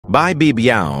Bai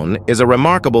Bibyaon is a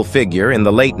remarkable figure in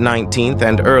the late 19th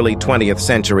and early 20th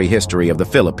century history of the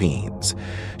Philippines.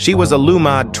 She was a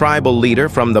Lumad tribal leader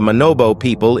from the Manobo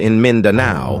people in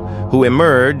Mindanao, who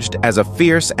emerged as a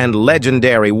fierce and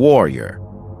legendary warrior.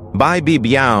 Bai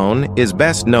Bibyaon is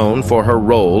best known for her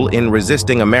role in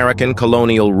resisting American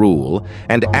colonial rule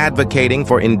and advocating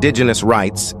for indigenous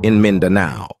rights in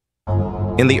Mindanao.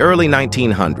 In the early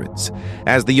 1900s,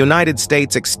 as the United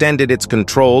States extended its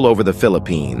control over the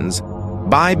Philippines,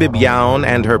 Bai Bibyaon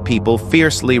and her people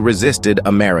fiercely resisted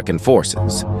American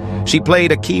forces. She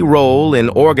played a key role in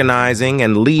organizing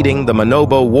and leading the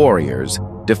Manobo warriors,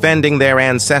 defending their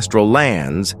ancestral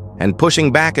lands, and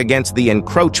pushing back against the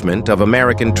encroachment of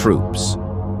American troops.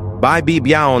 Bai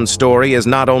Bibyaon's story is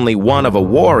not only one of a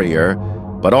warrior,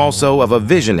 but also of a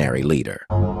visionary leader.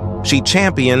 She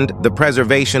championed the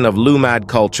preservation of Lumad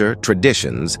culture,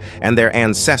 traditions, and their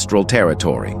ancestral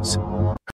territories.